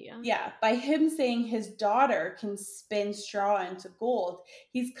 good idea. yeah, by him saying his daughter can spin straw into gold,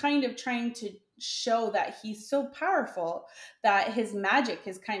 he's kind of trying to show that he's so powerful that his magic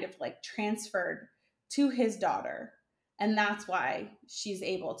is kind of like transferred to his daughter. And that's why she's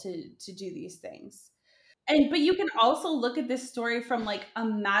able to do these things. And but you can also look at this story from like a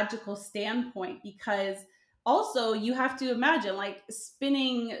magical standpoint, because also you have to imagine like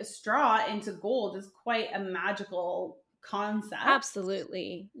spinning straw into gold is quite a magical concept.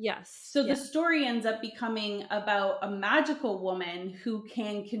 Absolutely. Yes. So the Yeah. story ends up becoming about a magical woman who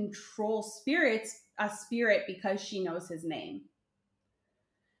can control a spirit because she knows his name.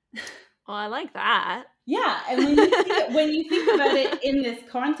 Well, I like that. Yeah, and when you think about it in this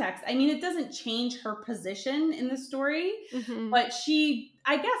context, I mean, it doesn't change her position in the story, Hmm. but she,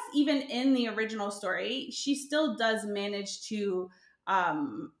 I guess, even in the original story, she still does manage to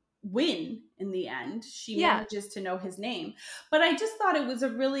win in the end. She Yeah. manages to know his name, but I just thought it was a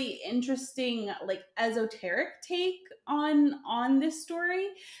really interesting, like esoteric take on this story,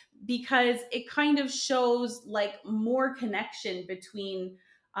 because it kind of shows like more connection between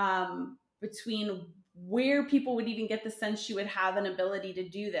where people would even get the sense she would have an ability to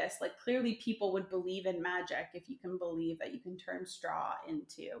do this. Like clearly people would believe in magic if you can believe that you can turn straw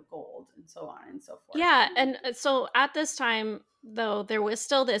into gold, and so on and so forth. Yeah. And so at this time, though, there was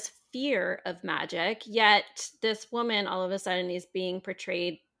still this fear of magic, yet this woman all of a sudden is being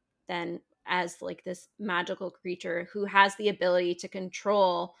portrayed then as like this magical creature who has the ability to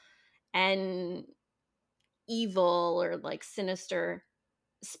control an evil or like sinister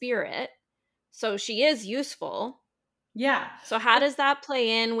spirit. So she is useful. Yeah. So how does that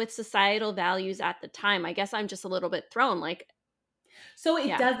play in with societal values at the time? I guess I'm just a little bit thrown. Like, So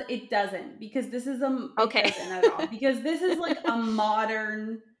yeah. it doesn't, because this is it Okay. doesn't at all, because this is like a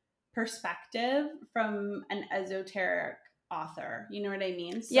modern perspective from an esoteric author. You know what I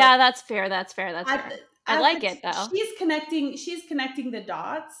mean? So Yeah, that's fair. That's fair. That's at fair. I at like the it though. she's connecting the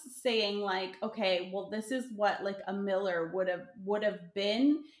dots, saying like, okay, well, this is what like a miller would have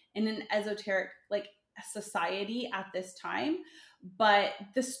been in an esoteric like society at this time. But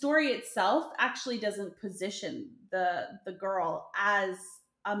the story itself actually doesn't position the girl as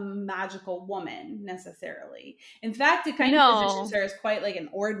a magical woman necessarily. In fact, it kind of positions No, her as quite like an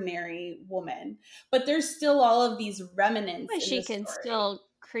ordinary woman, but there's still all of these remnants but in she the can story. still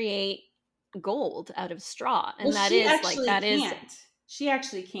create gold out of straw, Well, and she actually that is can't. She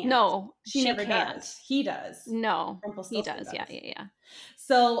actually can't. no, She she never can't. does. He does. No, he Rumpelstiltskin does. Yeah, does. yeah, yeah.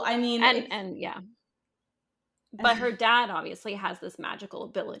 So, I mean, it's And yeah. But her dad obviously has this magical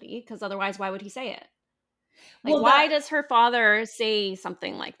ability, because otherwise why would he say it? Like, well, why does her father say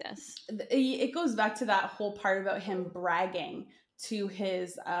something like this? it goes back to that whole part about him bragging to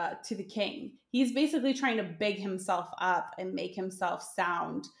the king. He's basically trying to big himself up and make himself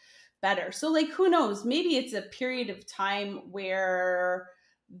sound better. So like who knows, maybe it's a period of time where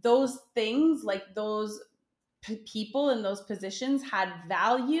those things, like those people in those positions had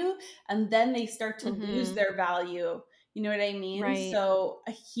value, and then they start to lose Mhm. their value. You know what I mean? Right. So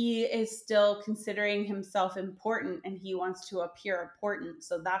he is still considering himself important, and he wants to appear important.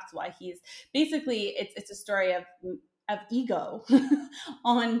 So that's why he's basically, it's a story of ego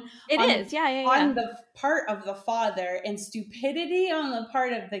on It on is. Yeah, yeah, on yeah. the part of the father, and stupidity on the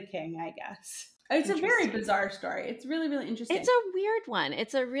part of the king, I guess. It's a very Interesting. bizarre story. It's really, really It's interesting. a weird one.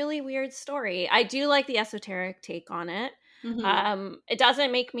 It's a really weird story. I do like the esoteric take on it. Hmm. It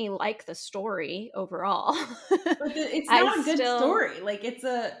doesn't make me like the story overall. But it's I not a good still story. Like it's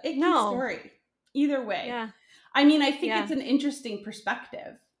a icky no. story. Either way. Yeah. I mean, I think it's Yeah. an interesting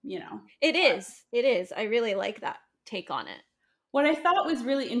perspective, you know. It But is. It is. I really like that take on it. what I thought was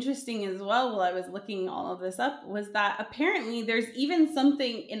really interesting as well while I was looking all of this up was that apparently there's even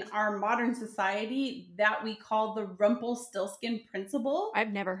something in our modern society that we call the Rumpelstiltskin principle.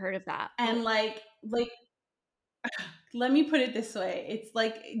 I've never heard of that. And like let me put it this way, it's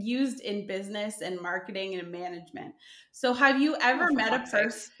like used in business and marketing and management. So Oh, for fuck's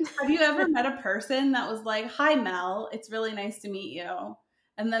sakes. have you ever met a person that was like, hi Mel, it's really nice to meet you,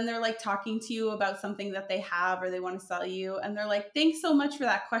 and then they're like talking to you about something that they have or they want to sell you, and they're like, thanks so much for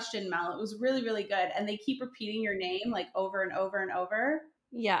that question, Mel, it was really, really good, and they keep repeating your name like over and over and over.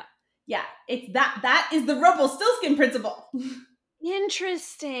 Yeah. Yeah, it's that is the Rumpelstiltskin principle. So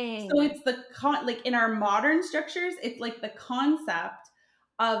Interesting. it's like in our modern structures, it's like the concept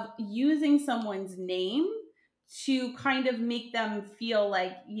of using someone's name to kind of make them feel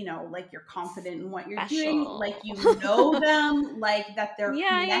like, like you're confident in what you're doing, like Special. you know them, like that they're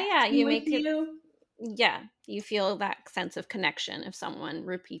Yeah, yeah, yeah. connecting You with make it, you. yeah, you feel that sense of connection if someone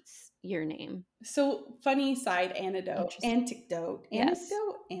repeats your name. So funny side anecdote, Interesting. anecdote, Yes.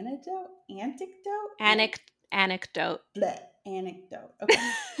 anecdote, anecdote, anecdote, Anecdote. bleh, anecdote.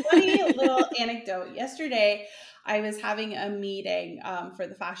 Okay. Funny little anecdote. Yesterday, I was having a meeting for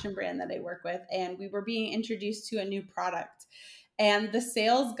the fashion brand that I work with, and we were being introduced to a new product. And the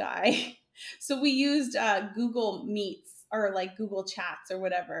sales guy, so we used Google Meets or like Google Chats or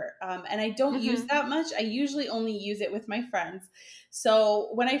whatever. And I don't use Hmm. that much. I usually only use it with my friends. So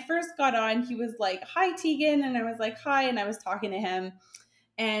when I first got on, he was like, hi, Tegan. And I was like, hi. And I was talking to him,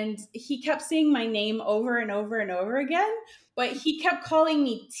 and he kept saying my name over and over and over again, but he kept calling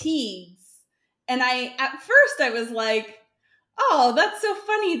me Teagues. And at first I was like, oh, that's so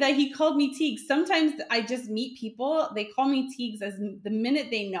funny that he called me Teagues. Sometimes I just meet people, they call me Teagues as the minute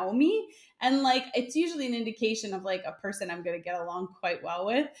they know me. And like, it's usually an indication of like a person I'm going to get along quite well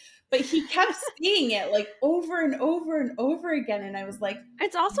with. But he kept saying it like over and over and over again. And I was like,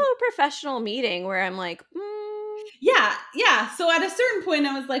 It's also a professional meeting where I'm like, yeah, yeah. So at a certain point,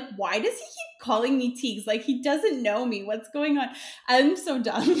 I was like, why does he keep calling me Teagues? Like, he doesn't know me. What's going on? I'm so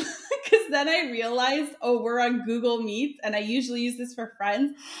dumb. Because then I realized, oh, we're on Google Meets, and I usually use this for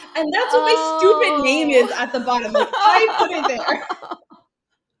friends. And that's what my stupid name oh. is at the bottom. Like, I put it there.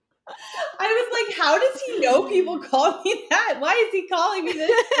 I was like, how does he know people call me that? Why is he calling me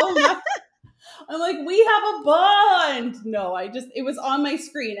this so much? I'm like, we have a bond. No, it was on my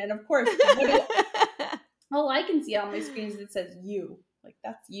screen. And of course, all I can see on my screen is it says you. Like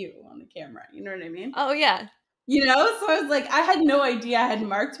that's you on the camera. You know what I mean? Oh, yeah. So I was like, I had no idea I had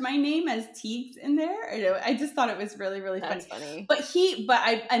marked my name as Teagues in there. I just thought it was really, really funny. That's funny. But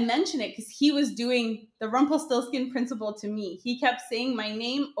I mentioned it because he was doing the Rumpelstiltskin principle to me. He kept saying my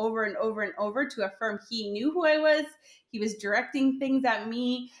name over and over and over to affirm he knew who I was. He was directing things at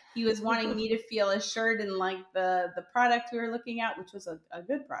me. He was wanting me to feel assured in like the product we were looking at, which was a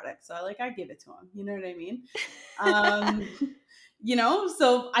good product. So I gave it to him. You know what I mean?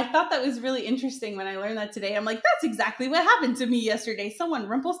 So I thought that was really interesting when I learned that today. I'm like, that's exactly what happened to me yesterday. Someone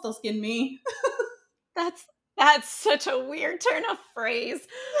Rumpelstiltskin me. That's that's such a weird turn of phrase.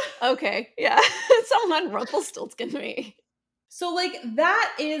 Okay, yeah. Someone Rumpelstiltskin me. So like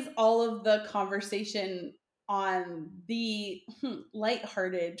that is all of the conversation on the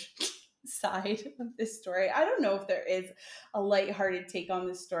lighthearted side of this story. I don't know if there is a lighthearted take on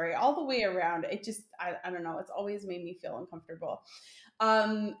this story all the way around. It just, I don't know. It's always made me feel uncomfortable.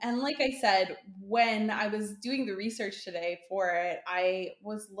 And like I said, when I was doing the research today for it, I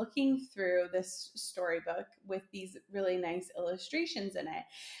was looking through this storybook with these really nice illustrations in it.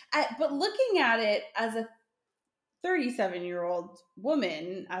 But looking at it as a 37-year-old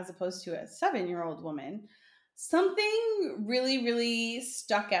woman as opposed to a 7-year-old woman, something really, really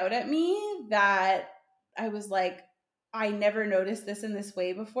stuck out at me that I was like, I never noticed this in this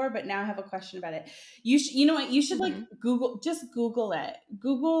way before, but now I have a question about it. You know what? You should like Mm-hmm. Google it.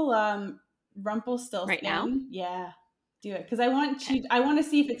 Google Right now? Rumpelstiltskin. Yeah, do it because I want Okay. you. I want to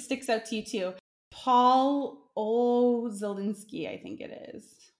see if it sticks out to you too. Paul O. Zelinsky, I think it is.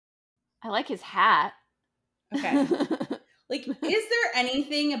 I like his hat. Okay. Like, is there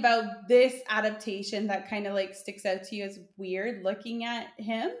anything about this adaptation that kind of like sticks out to you as weird looking at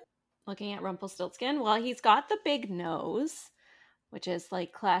him? Looking at Rumpelstiltskin, well, he's got the big nose, which is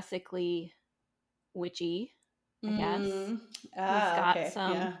like classically witchy, I guess. Mm. He's Ah, got okay.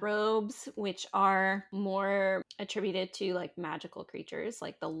 some Yeah. robes, which are more attributed to like magical creatures,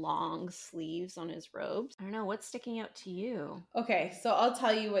 like the long sleeves on his robes. I don't know, what's sticking out to you? Okay, so I'll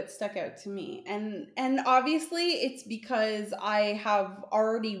tell you what stuck out to me. And obviously it's because I have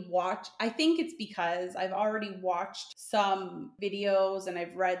already watched I think it's because I've already watched some videos and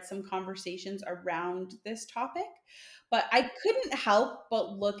I've read some conversations around this topic. But I couldn't help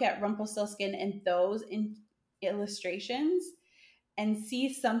but look at Rumpelstiltskin and those in illustrations and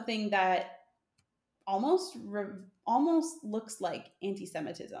see something that almost looks like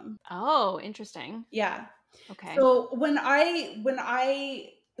anti-Semitism. Oh, interesting. Yeah. Okay. So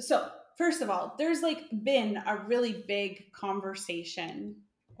so first of all, there's like been a really big conversation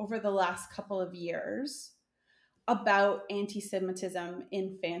over the last couple of years about anti-Semitism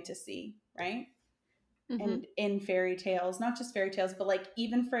in fantasy, right? Mm-hmm. And in fairy tales, not just fairy tales, but like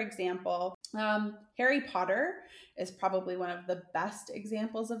even for example, Harry Potter is probably one of the best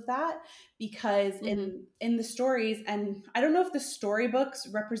examples of that because Mm-hmm. in the stories, and I don't know if the storybooks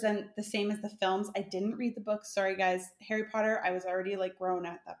represent the same as the films. I didn't read the books. Sorry guys. Harry Potter, I was already like grown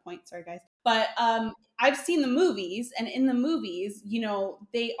at that point. Sorry guys. But I've seen the movies, and in the movies, you know,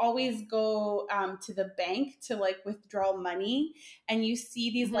 they always go to the bank to like withdraw money, and you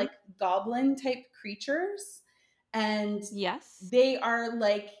see these Mm-hmm. like goblin type creatures, and Yes. they are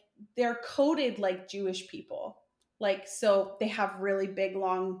like they're coded like Jewish people. Like, so they have really big,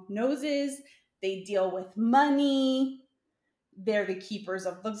 long noses. They deal with money. They're the keepers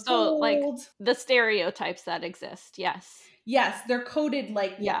of the So, like gold. the stereotypes that exist. Yes. Yes, they're coded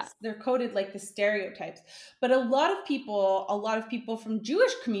like Yeah. the stereotypes. But a lot of people from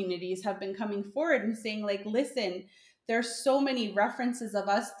Jewish communities have been coming forward and saying like, listen, there's so many references of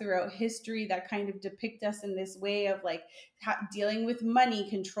us throughout history that kind of depict us in this way of like dealing with money,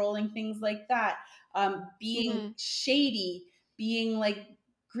 controlling things like that, being Mm-hmm. shady, being like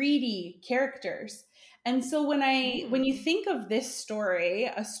greedy characters. And so when you Mm. think of this story,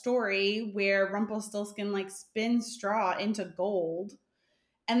 a story where Rumpelstiltskin like spins straw into gold,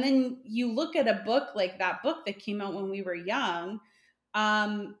 and then you look at a book like that book that came out when we were young,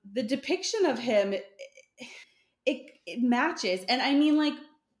 the depiction of him it matches. And I mean like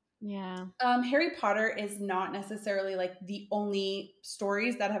Yeah. Harry Potter is not necessarily like the only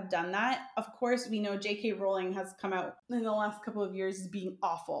stories that have done that. Of course, we know J.K. Rowling has come out in the last couple of years as being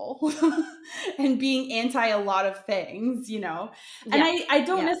awful and being anti a lot of things, you know. And Yes. I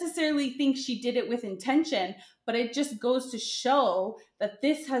don't Yeah. necessarily think she did it with intention, but it just goes to show that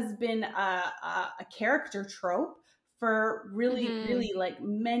this has been a character trope for really, Mm-hmm. really like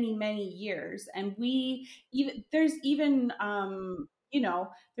many, many years. And we even, there's even, you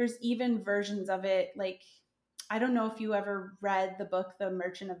know, there's even versions of it like I don't know if you ever read the book The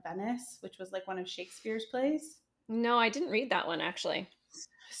Merchant of Venice, which was like one of Shakespeare's plays. No, I didn't read that one actually.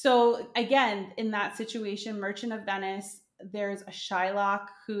 So again, in that situation, Merchant of Venice, there's a Shylock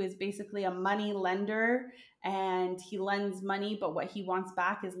who is basically a money lender and he lends money, but what he wants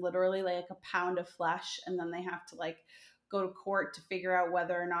back is literally like a pound of flesh. And then they have to like go to court to figure out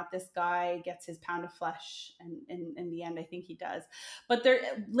whether or not this guy gets his pound of flesh. And in the end, I think he does. But they're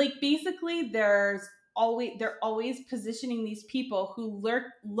like basically they're always positioning these people who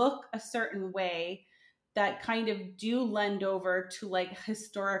look a certain way that kind of do lend over to like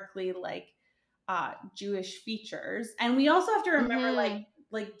historically like Jewish features. And we also have to remember Mm-hmm.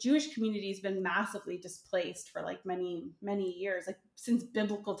 like Jewish community has been massively displaced for like many years, like since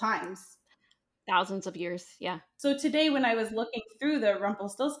biblical times. thousands of years. Yeah. So today, when I was looking through the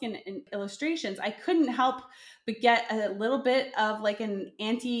Rumpelstiltskin illustrations, I couldn't help but get a little bit of like an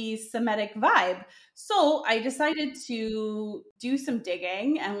anti-Semitic vibe. So I decided to do some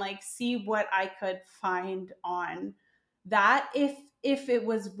digging and like see what I could find on that, if it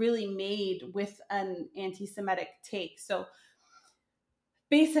was really made with an anti-Semitic take. So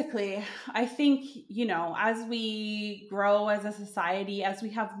basically, I think, as we grow as a society, as we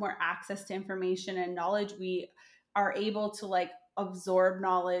have more access to information and knowledge, we are able to like absorb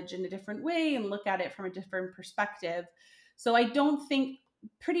knowledge in a different way and look at it from a different perspective. So I don't think,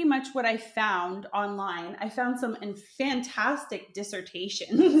 pretty much what I found online, I found some fantastic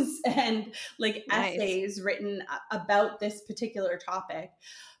dissertations and like Nice. essays written about this particular topic.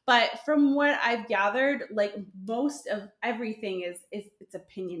 But from what I've gathered, like most of everything is it's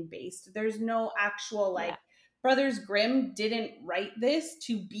opinion based. There's no actual like, Yeah. Brothers Grimm didn't write this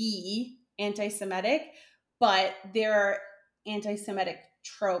to be anti-Semitic, but there are anti-Semitic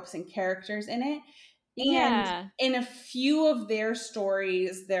tropes and characters in it. And Yeah. in a few of their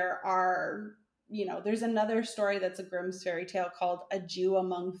stories, there are, there's another story that's a Grimm's fairy tale called A Jew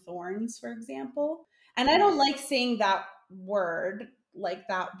Among Thorns, for example. And I don't like saying that word like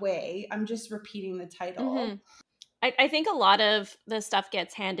that way. I'm just repeating the title. Hmm. I think a lot of the stuff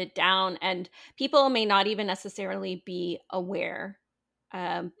gets handed down, and people may not even necessarily be aware.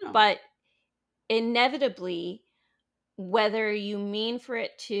 No. But inevitably, whether you mean for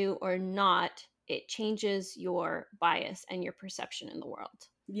it to or not, it changes your bias and your perception in the world.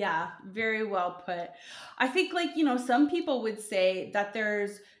 Yeah, very well put. I think, like, some people would say that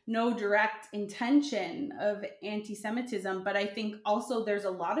there's no direct intention of anti Semitism, but I think also there's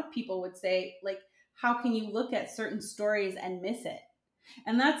a lot of people would say, like, how can you look at certain stories and miss it?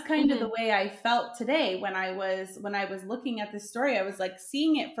 And that's kind of Hmm. the way I felt today when I was looking at this story. I was like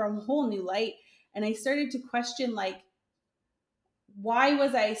seeing it from a whole new light, and I started to question, like, why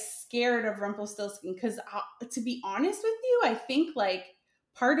was I scared of Rumpelstiltskin? Because to be honest with you, I think like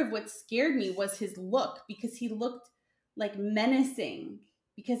part of what scared me was his look, because he looked like menacing,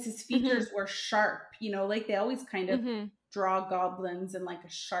 because his Hmm. features were sharp, like they always kind of Hmm. draw goblins in like a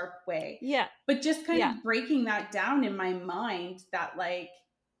sharp way. Yeah. But just kind Yeah. of breaking that down in my mind, that like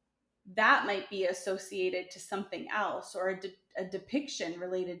that might be associated to something else, or a depiction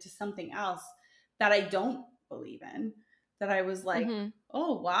related to something else that I don't believe in, that I was like, Hmm.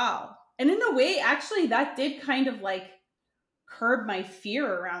 oh wow. And in a way, actually, that did kind of like curb my fear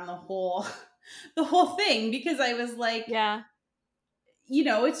around the whole the whole thing, because I was like, Yeah.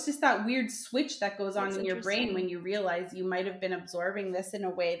 it's just that weird switch that goes on That's in your brain when interesting. you realize you might have been absorbing this in a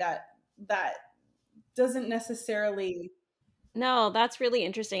way that doesn't necessarily. No, that's really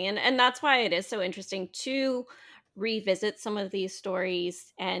interesting. And that's why it is so interesting to revisit some of these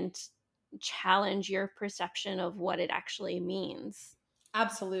stories and challenge your perception of what it actually means.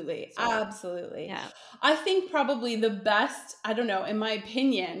 Absolutely. So, Absolutely. yeah. I think probably the best, I don't know, in my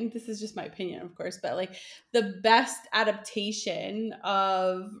opinion, this is just my opinion, of course, but like the best adaptation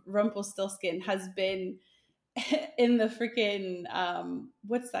of Rumpelstiltskin has been in the freaking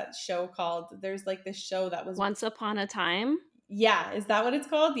what's that show called? There's like this show that was, Once upon a time, yeah, is that what it's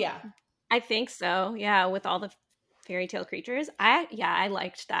called? Yeah. I think so. Yeah, with all the fairy tale creatures. I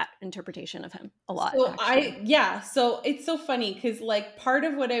liked that interpretation of him a lot So actually. so it's so funny because like part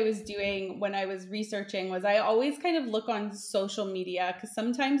of what I was doing when I was researching was I always kind of look on social media, because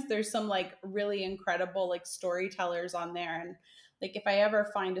sometimes there's some like really incredible like storytellers on there, and like if I ever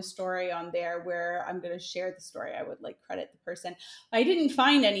find a story on there where I'm going to share the story, I would like credit the person. I didn't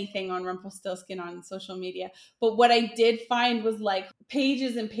find anything on Rumpelstiltskin on social media, but what I did find was like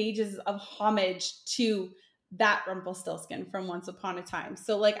pages and pages of homage to that Rumpelstiltskin from Once Upon a Time.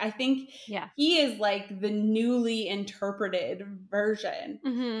 So like I think Yeah. he is like the newly interpreted version.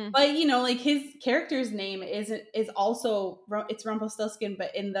 Mhm. But like his character's name is also, it's Rumpelstiltskin,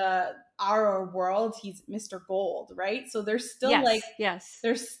 but in the our world he's Mr. Gold, right? So Yes, yes.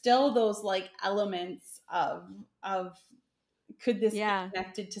 there's still those like elements of could this be Yeah.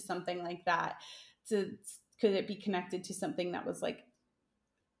 connected to something like that? To Could it be connected to something that was like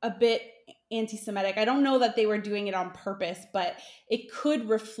a bit anti-Semitic? I don't know that they were doing it on purpose, but it could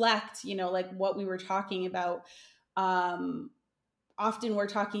reflect, like what we were talking about. Um, Often we're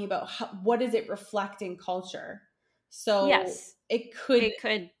talking about what does it reflect in culture. So Yes. it could It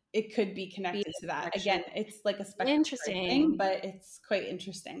could it could be be connected a to that. connection. Again, it's like a speculative thing, Interesting. but it's quite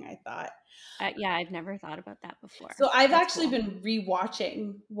interesting, I thought. Yeah, I've never thought about that before. So I've That's actually cool. been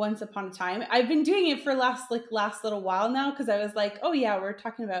rewatching Once Upon a Time. I've been doing it for last little while now, because I was like, oh yeah, we're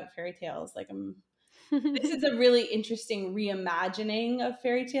talking about fairy tales. Like this is a really interesting reimagining of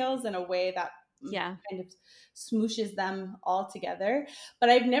fairy tales in a way that Yeah. kind of smooshes them all together. But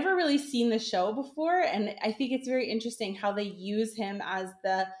I've never really seen the show before, and I think it's very interesting how they use him as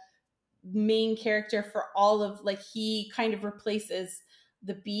the main character for all of, like, he kind of replaces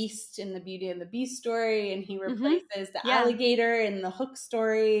the Beast in the Beauty and the Beast story, and he replaces the Yeah. alligator in the Hook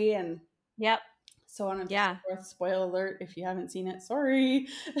story, and Yep. so on and so Yeah. forth. Spoiler alert if you haven't seen it. Sorry.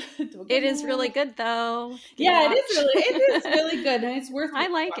 Don't get It is really mad. good though. Give it a Yeah, watch. it is really good, and it's worth I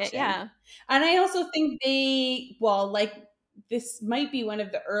like it. watching. Yeah. And I also think they, well, like, this might be one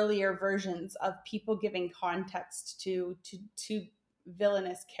of the earlier versions of people giving context to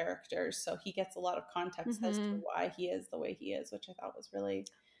villainous characters. So he gets a lot of context as to Mhm. why he is the way he is, which I thought was really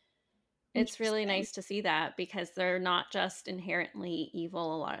It's really interesting. nice to see that because they're not just inherently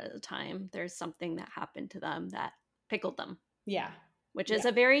evil a lot of the time. There's something that happened to them that pickled them, Yeah. which is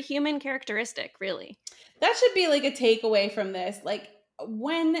Yeah. a very human characteristic, really. That should be like a takeaway from this. Like,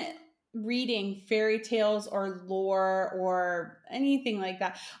 when reading fairy tales or lore or anything like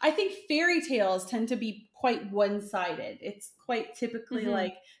that, I think fairy tales tend to be quite one sided. It's quite typically Mhm.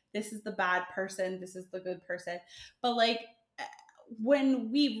 like, this is the bad person, this is the good person. But like, eh, when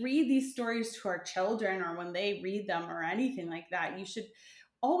we read these stories to our children, or when they read them or anything like that, you should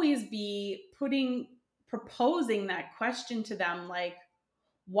always be proposing that question to them, like,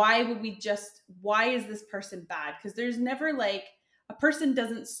 why is this person bad? Because there's never, like, a person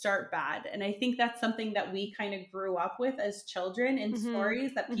doesn't start bad. And I think that's something that we kind of grew up with as children in Mhm.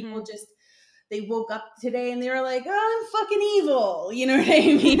 stories, that people Mhm. just, they woke up today and they were like, oh, I'm fucking evil. You know what I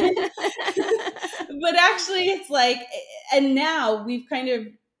mean? But actually, it's like, and now we've kind of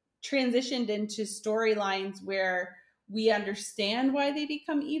transitioned into storylines where we understand why they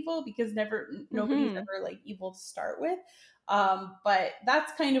become evil, because nobody's Mhm. ever like evil to start with. But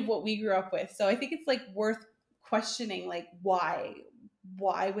that's kind of what we grew up with. So I think it's like worth questioning, like, why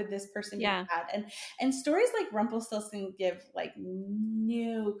would this person be Yeah. bad? And stories like Rumpelstiltskin give like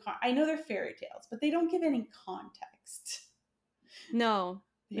I know they're fairy tales, but they don't give any context. No.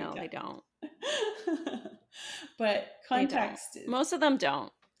 They No, they don't. don't. But They don't. context is, Most of them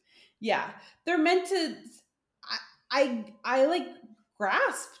don't. yeah, they're meant to. I like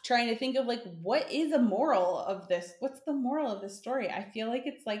grasp trying to think of, like, what is a moral of this? What's the moral of this story? I feel like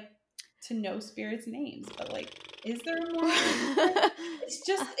it's like to know spirits' names, but like, is there a moral of the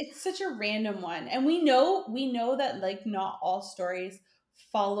story? It's such a random one, and we know that, like, not all stories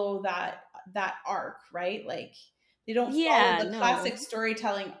follow that arc, right? Like, they don't follow Yeah, the classic no.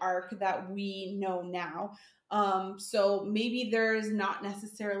 storytelling arc that we know now. So maybe there's not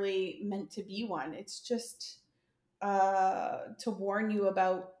necessarily meant to be one. It's just to warn you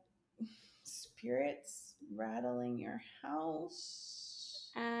about spirits rattling your house.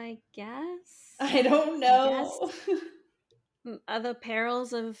 I guess. I don't I guess. know. Other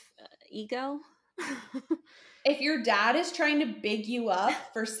perils of ego. If your dad is trying to big you up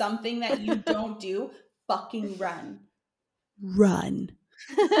for something that you don't do, fucking run. Run.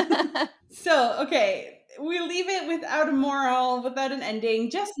 So, okay, we leave it without a moral, without an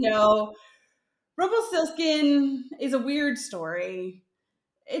ending. Just know Rumpelstiltskin is a weird story.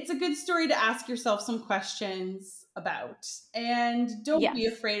 It's a good story to ask yourself some questions about. And don't be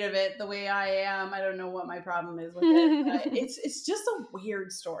Yes. afraid of it the way I am. I don't know what my problem is with it, but it's just a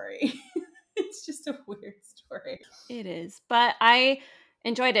weird story. It's just a weird story. It is, but I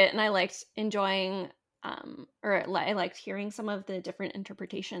enjoyed it, and I liked enjoying, I liked hearing some of the different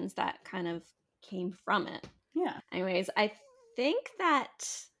interpretations that kind of came from it. Yeah. Anyways, I think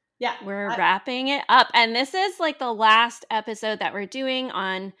that Yeah. we're wrapping it up, and this is like the last episode that we're doing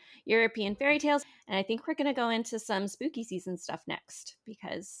on European fairy tales, and I think we're going to go into some spooky season stuff next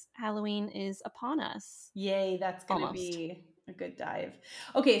because Halloween is upon us. Yay, that's going to Almost. be a good dive.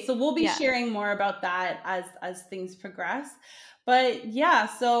 Okay, so we'll be Yeah. sharing more about that as things progress. But yeah,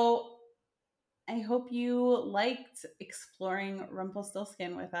 so I hope you liked exploring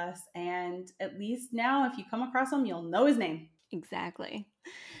Rumpelstiltskin with us, and at least now, if you come across him, you'll know his name. Exactly.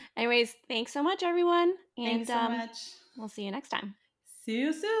 Anyways, thanks so much, everyone. Thanks And so much. we'll see you next time. See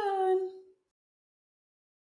you soon.